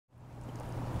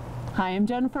Hi, I'm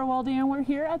Jennifer Waldy, and we're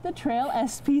here at the Trail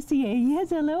SPCA.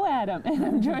 Yes, hello, Adam. And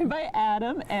I'm joined by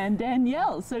Adam and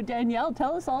Danielle. So, Danielle,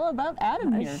 tell us all about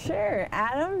Adam here. Sure.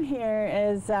 Adam here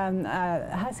is a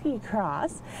Husky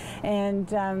Cross, and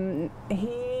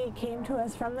he came to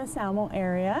us from the Salmo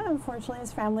area. Unfortunately,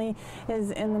 his family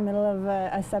is in the middle of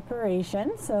a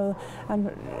separation, so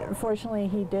unfortunately,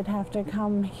 he did have to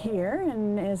come here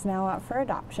and is now up for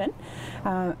adoption.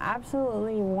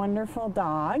 Absolutely wonderful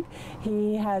dog.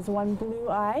 He has one blue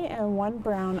eye and one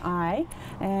brown eye,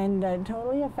 and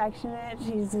totally affectionate.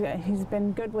 He's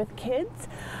been good with kids.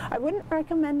 I wouldn't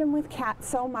recommend him with cats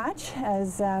so much,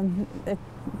 as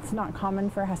it's not common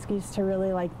for Huskies to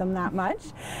really like them that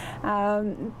much.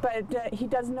 But he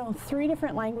does know 3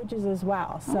 different languages as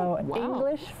well. So wow.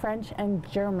 English, French, and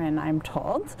German, I'm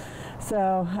told.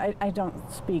 So I don't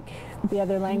speak the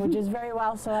other languages very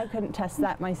well, so I couldn't test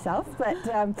that myself. But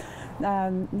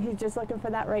he's just looking for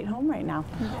that right home right now.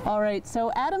 All right,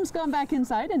 so Adam's gone back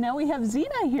inside, and now we have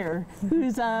Zena here,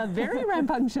 who's a very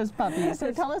rambunctious puppy.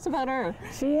 So tell us about her.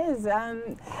 She is.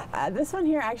 This one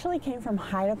here actually came from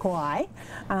Haida Kauai.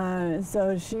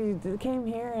 So she came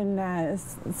here and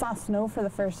saw snow for the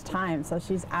first time. So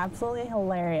she's absolutely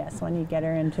hilarious when you get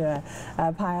her into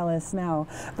a pile of snow.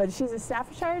 But she's a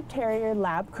Staffordshire Terrier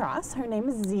Lab cross. Her name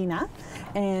is Zena,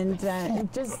 and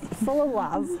just full of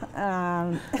love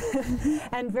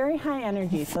and very high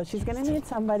energy. So she's going to need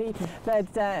somebody that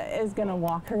is going to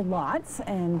walk her lots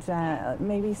and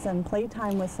maybe some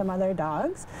playtime with some other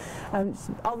dogs.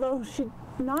 Although she's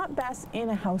not best in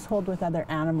a household with other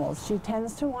animals. She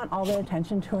tends to want all the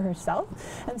attention to herself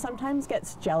and sometimes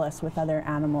gets jealous with other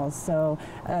animals. So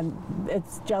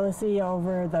it's jealousy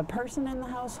over the person in the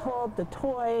household, the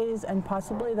toys, and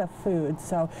possibly the food.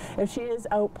 So if she is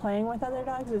out playing with other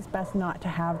dogs, it's best not to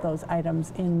have those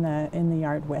items in the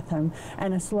yard with them,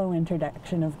 and a slow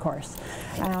introduction, of course.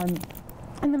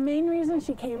 And the main reason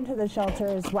she came to the shelter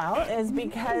as well is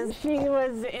because she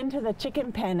was into the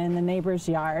chicken pen in the neighbor's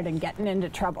yard and getting into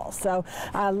trouble. So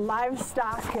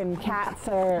livestock and cats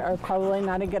are probably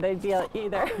not a good idea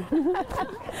either.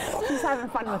 She's having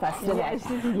fun with us today.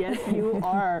 Yes, you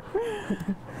are.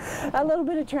 A little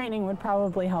bit of training would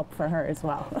probably help for her as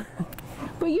well.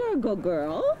 But you're a good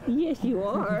girl. Yes, you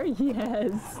are.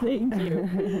 Yes, thank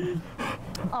you.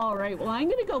 All right, well, I'm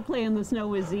going to go play in the snow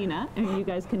with Zena, and you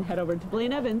guys can head over to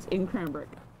Blaine Evans in Cranbrook.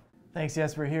 Thanks,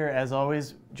 yes, we're here, as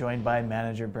always, joined by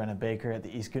manager Brenna Baker at the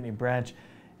East Kootenay branch.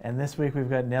 And this week we've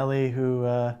got Nellie, who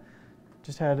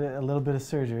just had a little bit of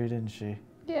surgery, didn't she?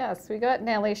 Yes, we got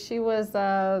Nellie. She was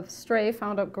a stray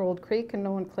found up Gold Creek, and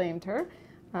no one claimed her.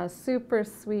 A super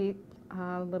sweet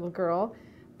little girl.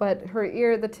 But her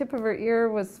ear, the tip of her ear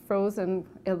was frozen.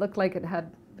 It looked like it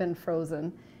had been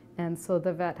frozen. And so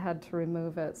the vet had to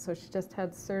remove it. So she just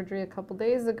had surgery a couple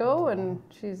days ago, and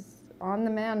she's on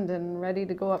the mend and ready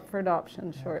to go up for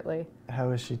adoption shortly. How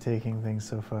is she taking things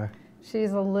so far?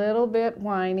 She's a little bit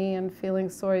whiny and feeling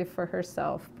sorry for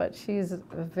herself, but she's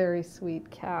a very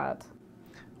sweet cat.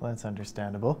 Well, that's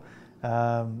understandable.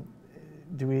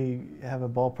 Do we have a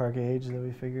ballpark age that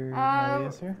we figure Nellie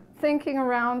is here? Thinking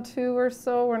around 2 or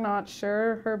so. We're not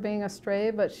sure, her being a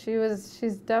stray, but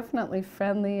she's definitely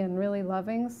friendly and really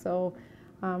loving. So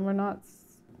we're not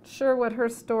sure what her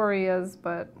story is,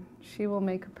 but she will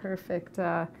make a perfect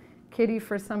kitty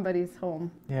for somebody's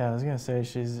home. Yeah, I was gonna say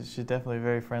she's definitely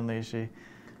very friendly. She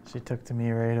took to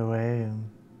me right away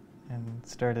and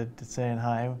started saying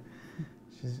hi.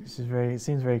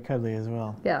 Seems very cuddly as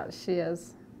well. Yeah, she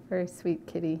is. Very sweet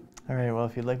kitty. All right, well,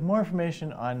 if you'd like more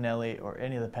information on Nellie or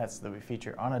any of the pets that we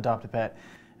feature on Adopt a Pet,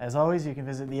 as always, you can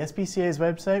visit the SPCA's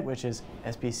website, which is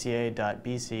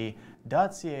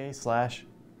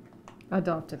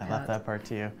spca.bc/adopt-a-pet. I left that part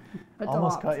to you. Adopt.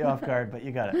 Almost caught you off guard, but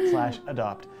you got it,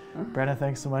 /adopt. Brenna,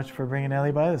 thanks so much for bringing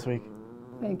Nellie by this week.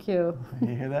 Thank you.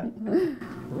 You hear that?